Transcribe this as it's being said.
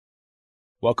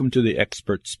Welcome to the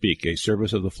Experts Speak, a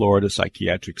service of the Florida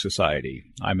Psychiatric Society.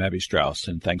 I'm Abby Strauss,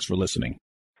 and thanks for listening.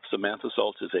 Samantha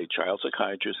Saltz is a child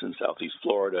psychiatrist in Southeast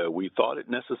Florida. We thought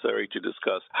it necessary to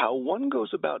discuss how one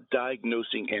goes about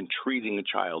diagnosing and treating a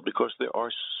child because there are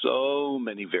so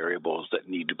many variables that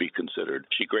need to be considered.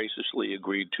 She graciously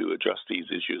agreed to address these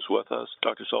issues with us.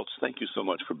 Dr. Saltz, thank you so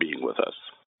much for being with us.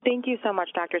 Thank you so much,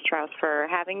 Dr. Strauss, for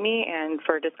having me and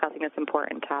for discussing this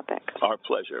important topic. Our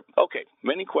pleasure. Okay,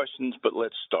 many questions, but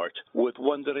let's start with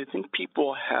one that I think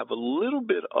people have a little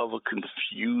bit of a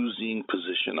confusing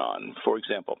position on. For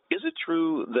example, is it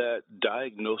true that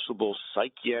diagnosable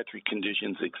psychiatric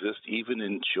conditions exist even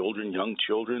in children, young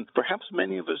children? Perhaps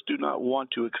many of us do not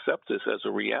want to accept this as a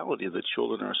reality that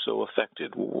children are so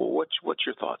affected. What's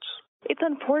your thoughts? It's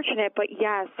unfortunate, but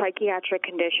yes, psychiatric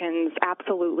conditions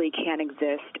absolutely can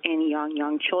exist in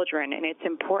young children, and it's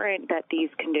important that these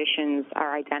conditions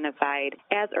are identified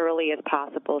as early as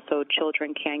possible so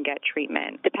children can get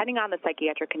treatment. Depending on the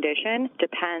psychiatric condition,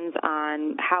 depends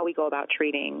on how we go about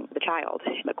treating the child.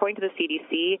 According to the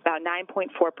CDC, about 9.4%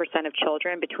 of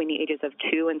children between the ages of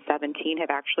 2 and 17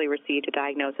 have actually received a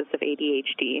diagnosis of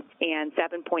ADHD, and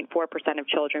 7.4% of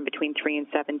children between 3 and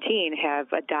 17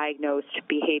 have a diagnosed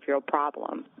behavioral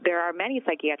problem. There are many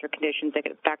psychiatric conditions that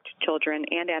affect children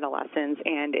and adolescents,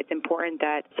 and it's important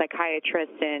that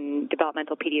psychiatrists and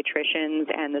developmental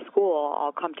pediatricians and the school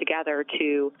all come together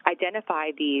to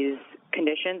identify these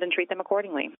conditions and treat them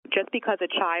accordingly. Just because a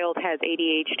child has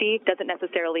ADHD doesn't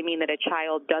necessarily mean that a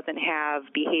child doesn't have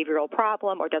behavioral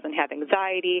problem or doesn't have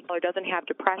anxiety or doesn't have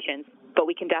depression, but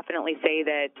we can definitely say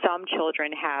that some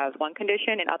children have one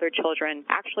condition and other children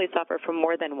actually suffer from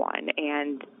more than one,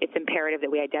 and it's imperative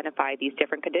that we identify these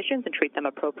different conditions and treat them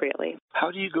appropriately. How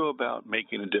do you go about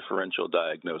making a differential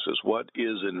diagnosis? What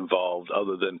is involved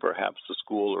other than perhaps the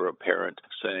school or a parent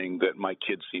saying that my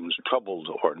kid seems troubled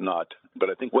or not? But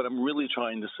I think what I'm really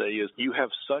trying to say is you have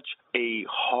such a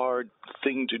hard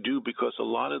thing to do because a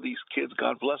lot of these kids,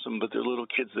 God bless them, but they're little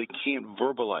kids, they can't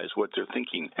verbalize what they're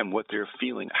thinking and what they're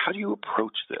feeling. How do you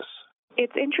approach this?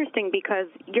 It's interesting because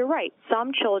you're right.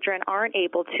 Some children aren't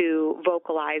able to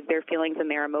vocalize their feelings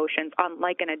and their emotions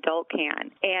unlike an adult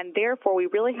can. And therefore, we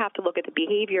really have to look at the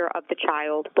behavior of the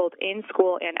child, both in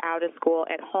school and out of school,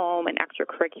 at home, and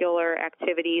extracurricular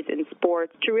activities and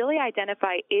sports, to really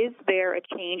identify, is there a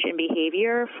change in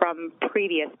behavior from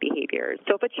previous behaviors?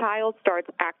 So if a child starts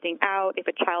acting out, if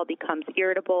a child becomes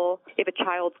irritable, if a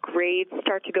child's grades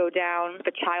start to go down, if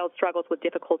a child struggles with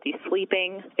difficulty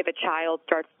sleeping, if a child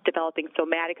starts developing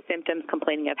somatic symptoms,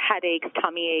 complaining of headaches,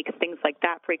 tummy aches, things like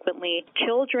that frequently.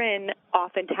 Children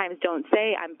oftentimes don't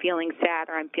say, I'm feeling sad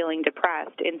or I'm feeling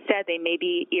depressed. Instead, they may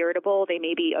be irritable, they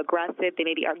may be aggressive, they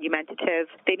may be argumentative,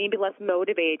 they may be less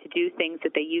motivated to do things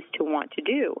that they used to want to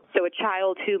do. So a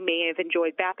child who may have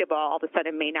enjoyed basketball all of a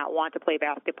sudden may not want to play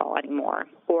basketball anymore.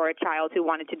 Or a child who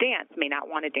wanted to dance may not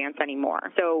want to dance anymore.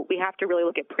 So we have to really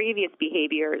look at previous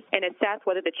behaviors and assess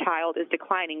whether the child is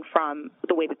declining from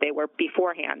the way that they were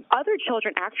beforehand. Other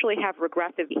children actually have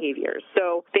regressive behaviors.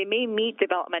 So they may meet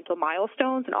developmental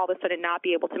milestones and all of a sudden not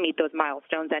be able to meet those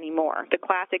milestones anymore. The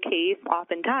classic case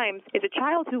oftentimes is a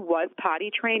child who was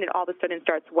potty trained and all of a sudden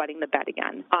starts wetting the bed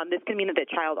again. This can mean that the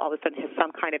child all of a sudden has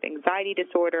some kind of anxiety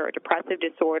disorder or depressive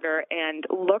disorder, and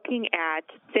looking at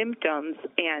symptoms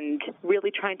and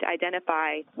really trying to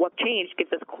identify what changed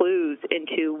gives us clues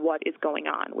into what is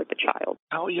going on with the child.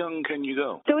 How young can you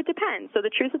go? So it depends. So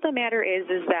the truth of the matter is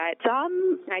that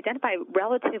some identify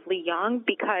relatively young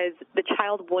because the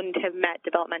child wouldn't have met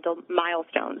developmental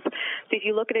milestones. So if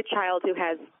you look at a child who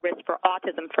has risk for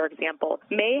autism, for example,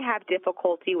 may have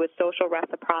difficulty with social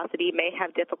reciprocity, may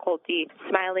have difficulty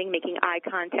smiling, making eye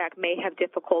contact, may have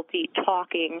difficulty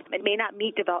talking, and may not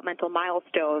meet developmental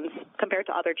milestones compared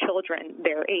to other children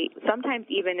their age. Sometimes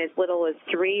even as little as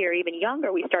 3 or even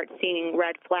younger, we start seeing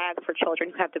red flags for children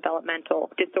who have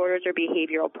developmental disorders or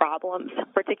behavioral problems,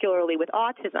 particularly with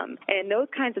autism. And in those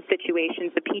kinds of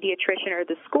situations, the pediatrician or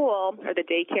the school or the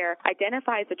daycare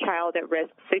identifies a child at risk,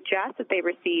 suggests that they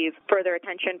receive further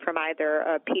attention from either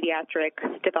a pediatric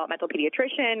developmental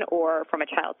pediatrician or from a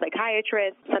child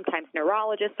psychiatrist. Sometimes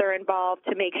neurologists are involved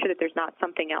to make sure that there's not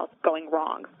something else going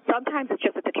wrong. Sometimes it's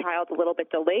just that the child's a little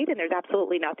bit delayed and there's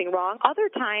absolutely nothing wrong. Other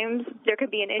times there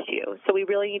could be an issue. So we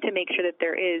really need to make sure that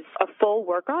there is a full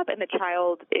workup and the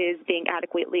child is being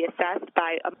adequately assessed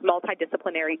by a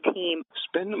multidisciplinary team.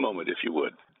 Spend a moment, if you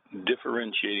would,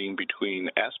 differentiating between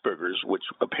Asperger's, which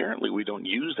apparently we don't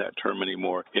use that term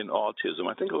anymore, in autism.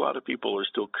 I think a lot of people are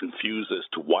still confused as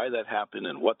to why that happened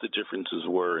and what the differences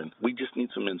were, and we just need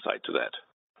some insight to that.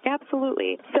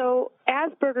 Absolutely. So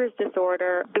Asperger's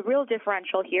disorder, the real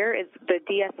differential here is the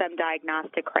DSM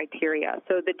diagnostic criteria.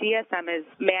 So the DSM is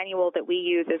manual that we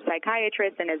use as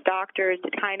psychiatrists and as doctors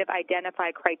to kind of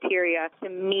identify criteria to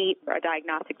meet a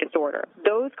diagnostic disorder.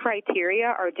 Those criteria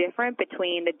are different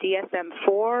between the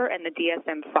DSM-4 and the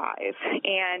DSM-5.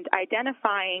 And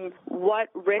identifying what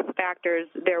risk factors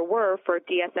there were for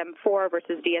DSM-4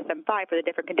 versus DSM-5 for the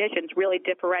different conditions really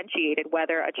differentiated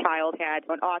whether a child had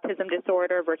an autism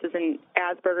disorder versus an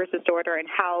Asperger's disorder and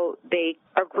how they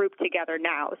are grouped together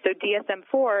now. So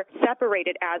DSM-4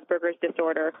 separated Asperger's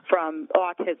disorder from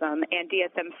autism, and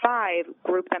DSM-5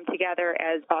 grouped them together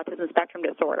as autism spectrum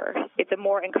disorder. It's a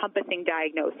more encompassing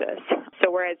diagnosis. So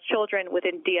whereas children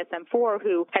within DSM-4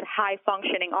 who had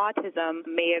high-functioning autism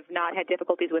may have not had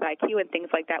difficulties with IQ and things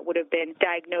like that would have been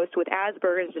diagnosed with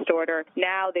Asperger's disorder,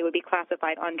 now they would be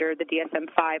classified under the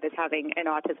DSM-5 as having an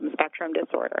autism spectrum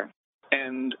disorder.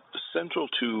 And central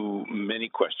to many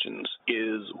questions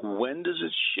is, when does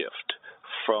it shift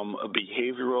from a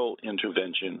behavioral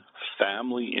intervention,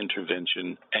 family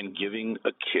intervention, and giving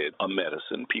a kid a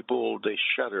medicine? People, they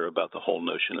shudder about the whole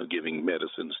notion of giving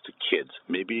medicines to kids.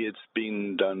 Maybe it's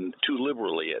being done too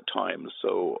liberally at times,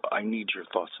 so I need your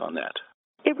thoughts on that.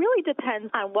 It really depends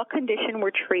on what condition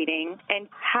we're treating and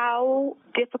how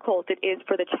difficult it is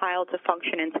for the child to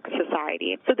function in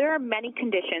society. So there are many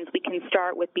conditions we can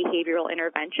start with behavioral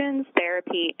interventions,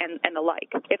 therapy, and the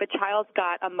like. If a child's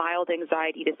got a mild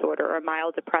anxiety disorder or a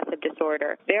mild depressive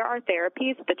disorder, there are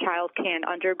therapies the child can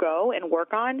undergo and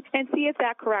work on and see if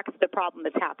that corrects the problem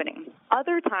that's happening.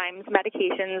 Other times,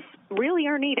 medications really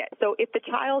are needed. So if the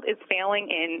child is failing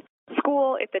in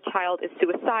school, if the child is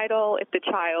suicidal, if the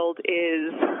child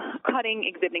is cutting,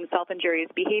 exhibiting self-injurious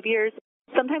behaviors,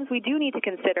 sometimes we do need to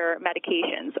consider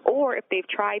medications, or if they've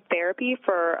tried therapy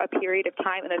for a period of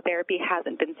time and the therapy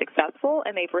hasn't been successful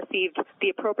and they've received the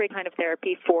appropriate kind of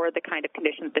therapy for the kind of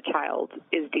conditions the child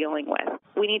is dealing with.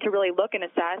 We need to really look and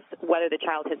assess whether the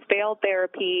child has failed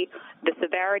therapy, the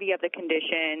severity of the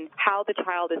condition, how the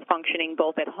child is functioning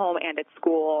both at home and at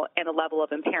school, and the level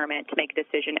of impairment to make a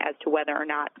decision as to whether or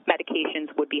not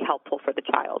medications would be helpful for the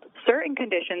child. Certain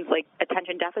conditions like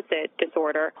attention deficit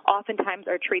disorder oftentimes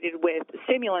are treated with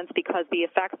stimulants because the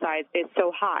effect size is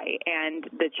so high and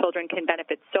the children can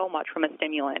benefit so much from a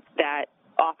stimulant that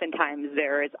oftentimes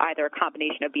there is either a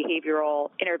combination of behavioral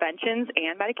interventions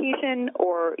and medication,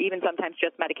 or even sometimes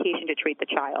just medication to treat the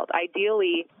child.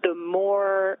 Ideally, the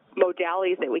more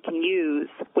modalities that we can use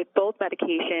with both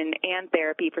medication and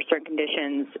therapy for certain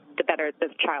conditions, the better the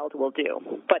child will do.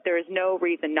 But there is no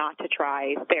reason not to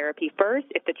try therapy first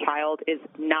if the child is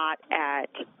not at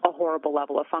a horrible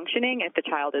level of functioning, if the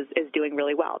child is doing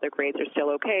really well. Their grades are still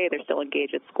okay, they're still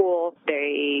engaged at school,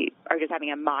 they are just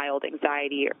having a mild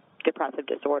anxiety or depressive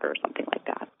disorder or something like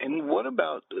that. And what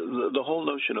about the whole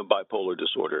notion of bipolar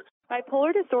disorder?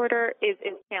 Bipolar disorder is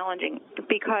challenging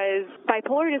because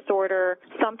bipolar disorder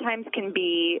sometimes can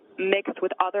be mixed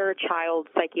with other child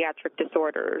psychiatric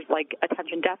disorders like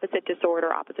attention deficit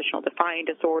disorder, oppositional defiant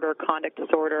disorder, conduct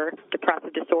disorder,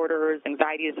 depressive disorders,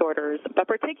 anxiety disorders, but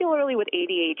particularly with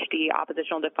ADHD,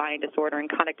 oppositional defiant disorder, and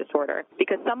conduct disorder,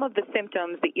 because some of the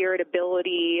symptoms, the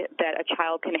irritability that a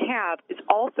child can have is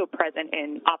also present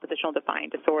in oppositional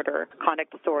defiant disorder,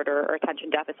 conduct disorder, or attention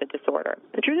deficit disorder.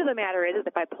 The truth of the matter is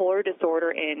that bipolar disorder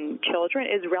in children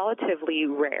is relatively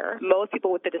rare. Most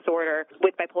people with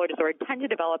bipolar disorder tend to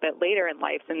develop it later in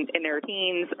life, in their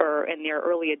teens or in their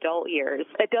early adult years.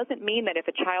 It doesn't mean that if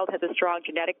a child has a strong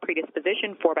genetic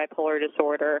predisposition for bipolar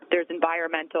disorder, there's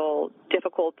environmental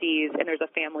difficulties and there's a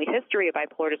family history of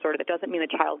bipolar disorder, that doesn't mean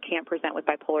the child can't present with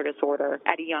bipolar disorder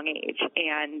at a young age.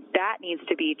 And that needs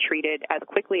to be treated as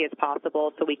quickly as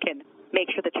possible so we can make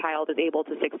sure the child is able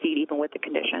to succeed even with the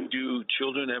condition. Do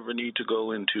children ever need to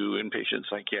go into inpatient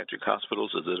psychiatric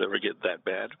hospitals? Does it ever get that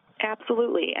bad?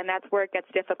 Absolutely, and that's where it gets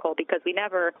difficult because we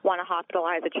never want to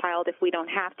hospitalize a child if we don't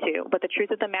have to. But the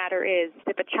truth of the matter is,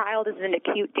 if a child is in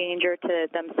acute danger to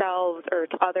themselves or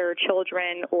to other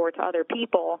children or to other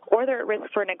people, or they're at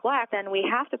risk for neglect, then we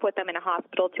have to put them in a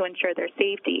hospital to ensure their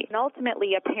safety. And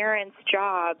ultimately, a parent's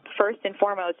job, first and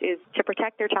foremost, is to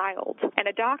protect their child. And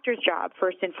a doctor's job,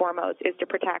 first and foremost, is to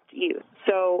protect youth.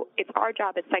 So it's our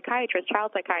job as psychiatrists,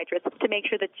 child psychiatrists, to make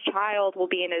sure the child will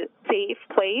be in a safe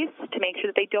place, to make sure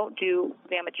that they don't do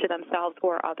damage to themselves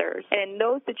or others. And in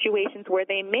those situations where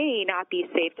they may not be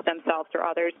safe to themselves or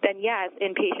others, then yes,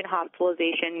 inpatient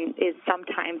hospitalization is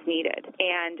sometimes needed.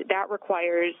 And that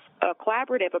requires a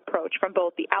collaborative approach from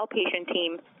both the outpatient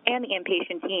team and the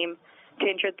inpatient team to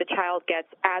ensure that the child gets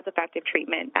as effective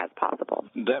treatment as possible.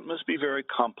 That must be very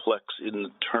complex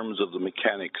in terms of the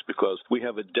mechanics, because we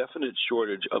have a definite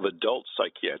shortage of adult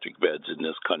psychiatric beds in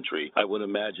this country. I would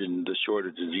imagine the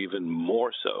shortage is even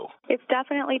more so. It's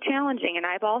definitely challenging, and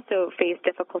I've also faced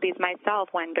difficulties myself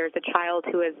when there's a child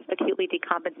who is acutely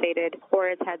decompensated or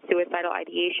has had suicidal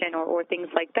ideation or things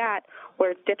like that,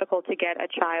 where it's difficult to get a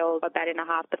child a bed in a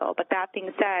hospital. But that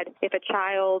being said, if a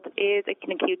child is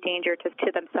in acute danger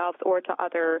to themselves or to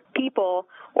other people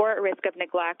or at risk of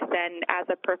neglect, then as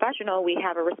a professional, we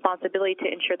have a responsibility to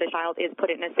ensure the child is put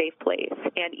in a safe place.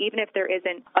 And even if there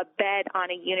isn't a bed on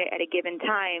a unit at a given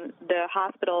time, the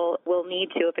hospital will need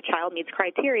to, if a child meets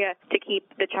criteria, to keep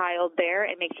the child there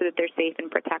and make sure that they're safe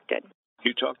and protected.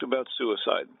 You talked about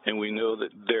suicide, and we know that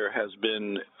there has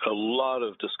been a lot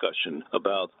of discussion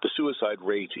about the suicide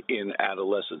rate in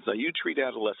adolescents. Now, you treat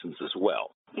adolescents as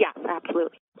well. Yes,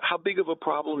 absolutely. How big of a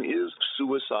problem is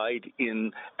suicide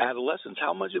in adolescents?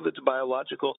 How much of it's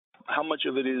biological? How much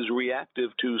of it is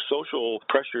reactive to social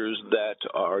pressures that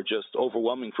are just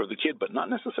overwhelming for the kid, but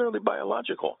not necessarily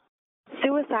biological?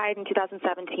 Suicide in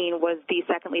 2017 was the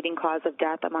second leading cause of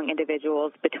death among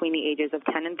individuals between the ages of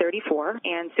 10 and 34,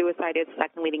 and suicide is the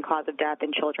second leading cause of death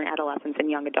in children, adolescents,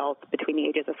 and young adults between the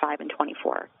ages of 5 and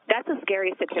 24. That's a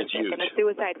scary statistic, and the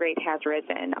suicide rate has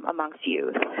risen amongst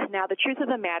youth. Now, the truth of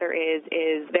the matter is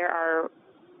there are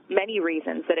many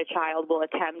reasons that a child will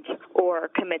attempt or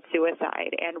commit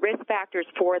suicide, and risk factors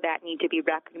for that need to be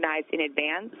recognized in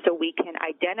advance so we can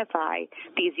identify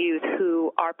these youth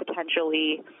who are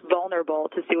potentially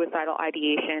vulnerable to suicidal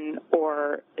ideation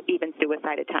or even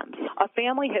suicide attempts. A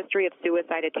family history of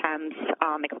suicide attempts,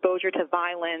 exposure to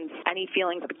violence, any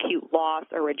feelings of acute loss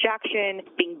or rejection,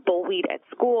 being bullied at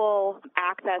school,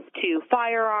 access to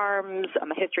firearms,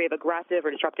 a history of aggressive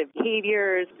or disruptive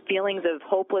behaviors, feelings of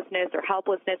hopelessness or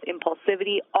helplessness,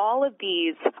 impulsivity, all of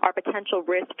these are potential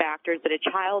risk factors that a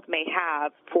child may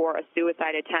have for a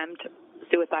suicide attempt,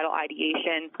 suicidal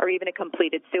ideation, or even a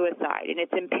completed suicide. And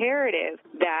it's imperative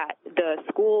that the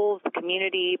schools, the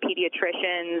community,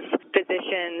 pediatricians,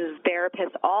 physicians,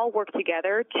 therapists all work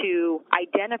together to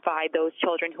identify those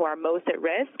children who are most at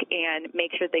risk and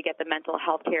make sure they get the mental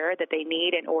health care that they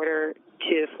need in order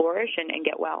to flourish and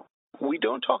get well. We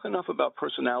don't talk enough about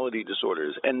personality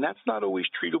disorders, and that's not always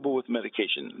treatable with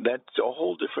medication. That's a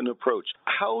whole different approach.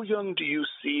 How young do you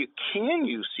see, can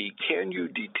you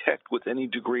detect with any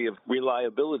degree of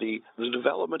reliability the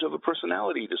development of a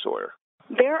personality disorder?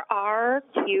 There are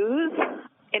cues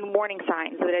and warning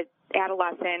signs that an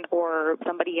adolescent or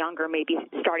somebody younger may be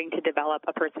starting to develop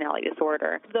a personality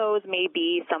disorder. Those may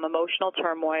be some emotional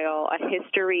turmoil, a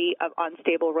history of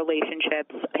unstable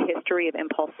relationships, a history of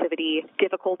impulsivity,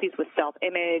 difficulties with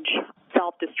self-image,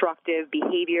 self-destructive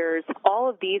behaviors. All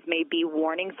of these may be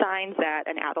warning signs that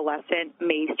an adolescent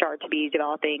may start to be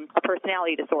developing a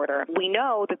personality disorder. We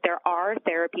know that there are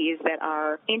therapies that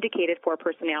are indicated for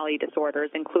personality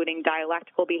disorders, including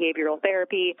dialectical behavioral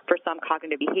therapy, for some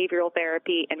cognitive behavioral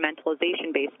therapy, and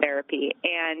mentalization-based therapy.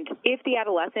 And if the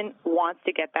adolescent wants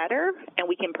to get better, and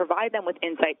we can provide them with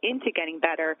insight into getting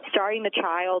better, starting the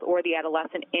child or the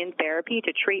adolescent in therapy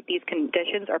to treat these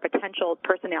conditions or potential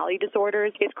personality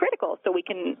disorders is critical, so we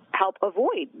can help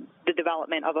avoid the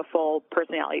development of a full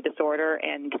personality disorder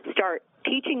and start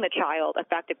teaching the child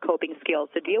effective coping skills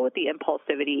to deal with the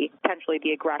impulsivity, potentially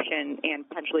the aggression, and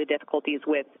potentially difficulties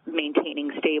with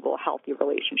maintaining stable, healthy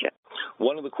relationships.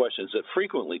 One of the questions that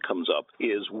frequently comes up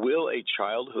is, will a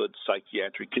childhood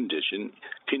psychiatric condition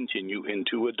continue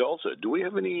into adulthood? Do we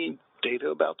have any data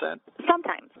about that?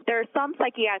 Sometimes. There are some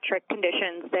psychiatric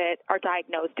conditions that are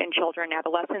diagnosed in children and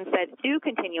adolescents that do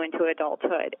continue into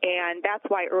adulthood, and that's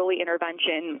why early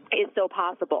intervention is so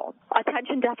possible.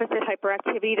 Attention deficit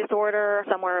hyperactivity disorder,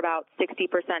 somewhere about 60%,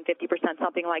 50%,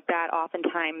 something like that,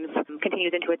 oftentimes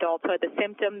continues into adulthood. The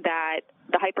symptom that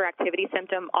the hyperactivity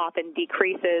symptom often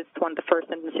decreases. It's one of the first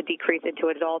symptoms to decrease into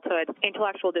adulthood.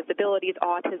 Intellectual disabilities,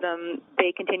 autism,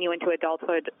 they continue into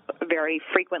adulthood very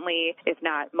frequently, if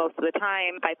not most of the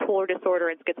time. Bipolar disorder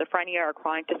and schizophrenia are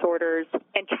chronic disorders.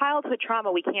 And childhood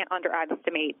trauma, we can't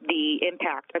underestimate the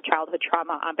impact of childhood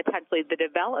trauma on potentially the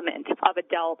development of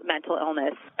adult mental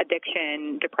illness,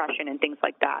 addiction, depression, and things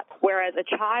like that. Whereas a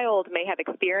child may have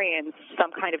experienced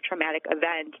some kind of traumatic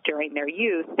event during their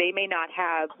youth, they may not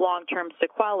have long-term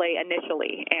sequelae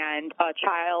initially. And a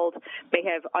child may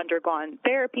have undergone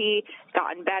therapy,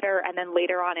 gotten better, and then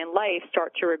later on in life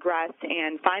start to regress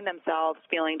and find themselves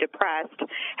feeling depressed,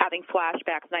 having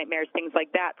flashbacks, nightmares, things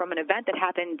like that. that from an event that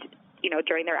happened,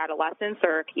 during their adolescence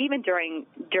or even during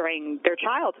their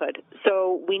childhood.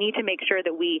 So we need to make sure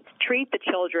that we treat the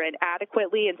children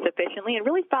adequately and sufficiently and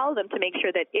really follow them to make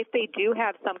sure that if they do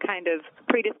have some kind of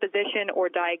predisposition or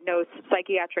diagnosed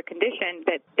psychiatric condition,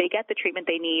 that they get the treatment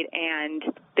they need and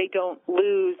they don't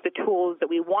lose the tools that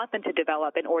we want them to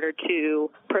develop in order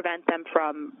to prevent them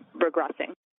from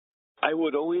regressing. I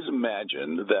would always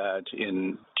imagine that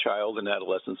in child and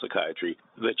adolescent psychiatry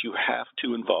that you have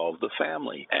to involve the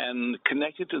family. And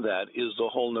connected to that is the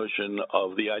whole notion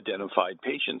of the identified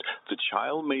patient. The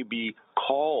child may be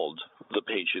called the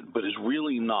patient, but is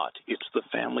really not. It's the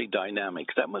family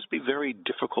dynamics. That must be a very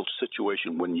difficult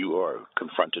situation when you are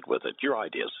confronted with it. Your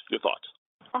ideas, your thoughts.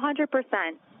 100%.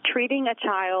 Treating a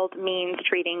child means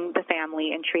treating the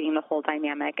family and treating the whole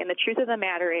dynamic. And the truth of the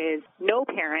matter is no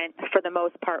parent, for the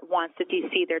most part, wants to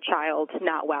see their child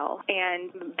not well.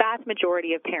 And the vast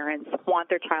majority of parents want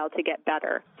their child to get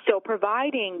better. So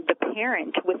providing the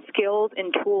parent with skills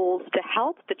and tools to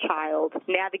help the child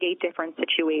navigate different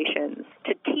situations,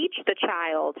 to teach the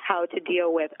child how to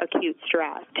deal with acute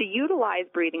stress, to utilize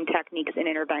breathing techniques and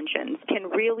interventions can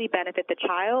really benefit the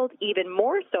child even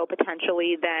more so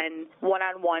potentially than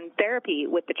one-on-one therapy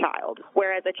with the child.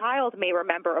 Whereas a child may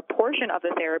remember a portion of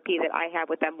the therapy that I have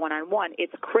with them one-on-one,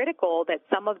 it's critical that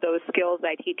some of those skills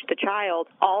I teach the child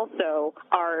also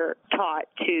are taught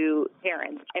to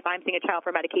parents. If I'm seeing a child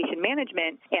for medication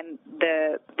management and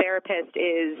the therapist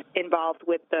is involved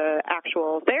with the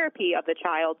actual therapy of the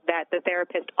child, that the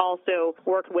therapist also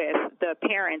worked with the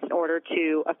parents in order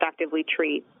to effectively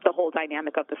treat the whole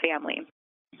dynamic of the family.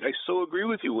 I so agree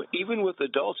with you. Even with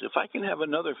adults, if I can have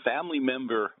another family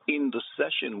member in the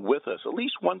session with us, at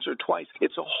least once or twice,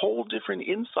 it's a whole different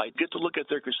insight. Get to look at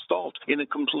their gestalt in a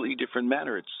completely different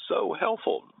manner. It's so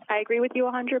helpful. I agree with you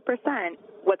 100%.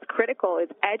 What's critical is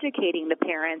educating the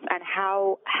parents on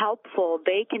how helpful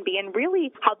they can be and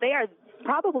really how they are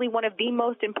probably one of the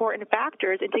most important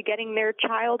factors into getting their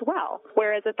child well.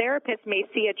 Whereas a therapist may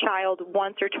see a child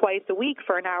once or twice a week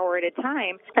for an hour at a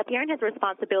time, a parent has a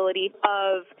responsibility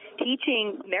of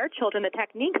teaching their children the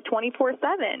techniques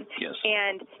 24/7 Yes.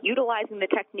 and utilizing the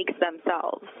techniques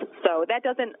themselves. So that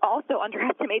doesn't also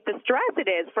underestimate the stress it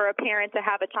is for a parent to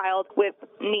have a child with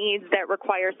needs that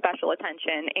require special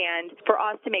attention, and for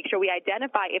us to make sure we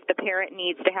identify if the parent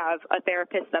needs to have a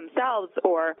therapist themselves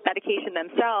or medication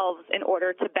themselves in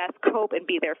order to best cope and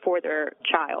be there for their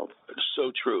child.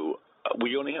 So true.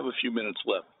 We only have a few minutes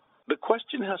left. The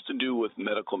question has to do with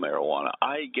medical marijuana.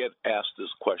 I get asked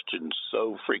this question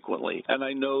so frequently, and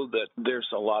I know that there's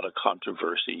a lot of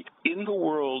controversy. In the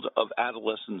world of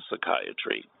adolescent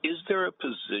psychiatry, is there a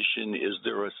position, is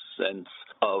there a sense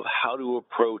of how to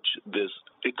approach this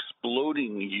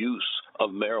exploding use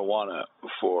of marijuana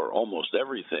for almost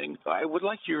everything? I would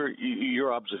like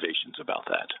your observations about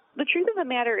that. The truth of the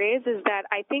matter is that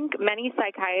I think many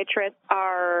psychiatrists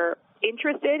are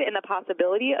interested in the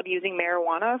possibility of using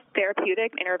marijuana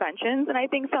therapeutic interventions, and I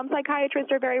think some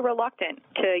psychiatrists are very reluctant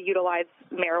to utilize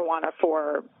marijuana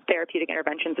for therapeutic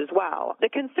interventions as well. The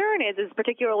concern is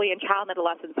particularly in child and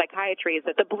adolescent psychiatry, is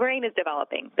that the brain is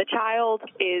developing. The child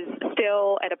is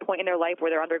still at a point in their life where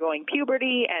they're undergoing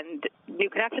puberty and new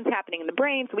connections happening in the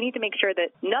brain, so we need to make sure that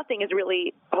nothing is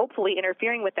really, hopefully,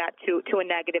 interfering with that to a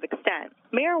negative extent.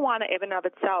 Marijuana, in and of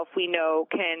itself, we know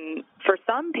can, for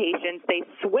some patients, they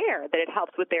swear that it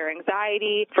helps with their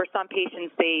anxiety. For some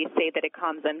patients, they say that it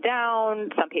calms them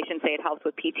down. Some patients say it helps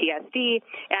with PTSD,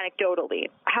 anecdotally.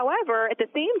 However, at the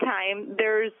same time,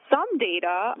 there's some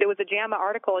data. There was a JAMA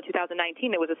article in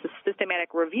 2019. There was a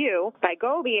systematic review by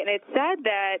Gobi, and it said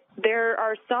that there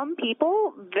are some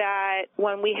people that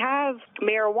when we have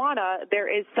marijuana, there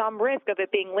is some risk of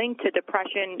it being linked to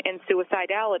depression and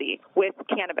suicidality with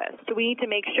cannabis. So we need to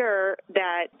make sure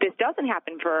that this doesn't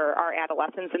happen for our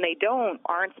adolescents and they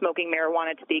aren't smoking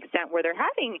marijuana to the extent where they're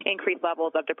having increased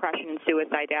levels of depression and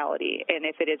suicidality. And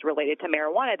if it is related to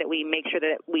marijuana, that we make sure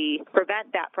that we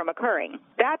prevent that from occurring.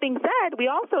 That being said, we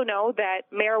also know that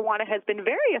marijuana has been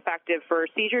very effective for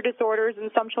seizure disorders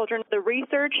in some children. The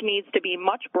research needs to be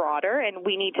much broader, and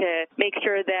we need to make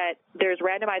sure that there's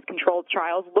randomized controlled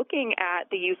trials looking at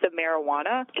the use of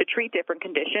marijuana to treat different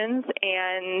conditions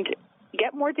and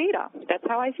get more data. That's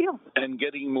how I feel. And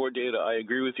getting more data, I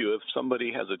agree with you. If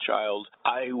somebody has a child,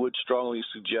 I would strongly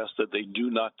suggest that they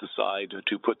do not decide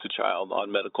to put the child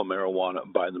on medical marijuana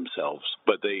by themselves,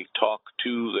 but they talk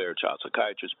to their child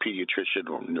psychiatrist, pediatrician,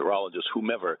 or neurologist,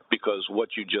 whomever, because what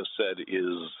you just said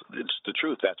it's the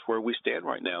truth. That's where we stand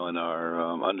right now in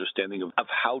our understanding of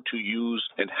how to use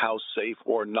and how safe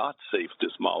or not safe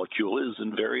this molecule is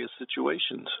in various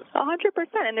situations.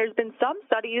 100%. And there's been some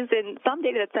studies and some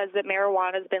data that says that marijuana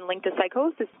marijuana has been linked to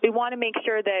psychosis, we want to make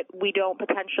sure that we don't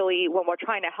potentially, when we're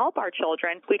trying to help our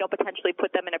children, we don't potentially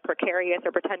put them in a precarious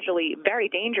or potentially very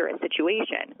dangerous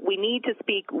situation. We need to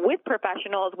speak with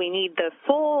professionals. We need the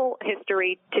full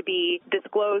history to be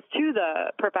disclosed to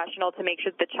the professional to make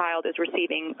sure that the child is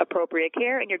receiving appropriate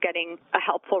care and you're getting a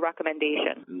helpful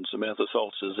recommendation. And Samantha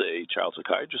Saltz is a child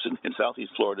psychiatrist in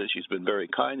Southeast Florida. She's been very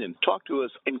kind and talked to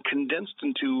us and condensed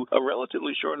into a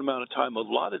relatively short amount of time a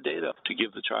lot of data to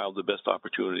give the child the best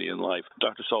opportunity in life.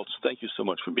 Dr. Saltz, thank you so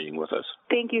much for being with us.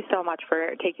 Thank you so much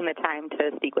for taking the time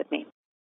to speak with me.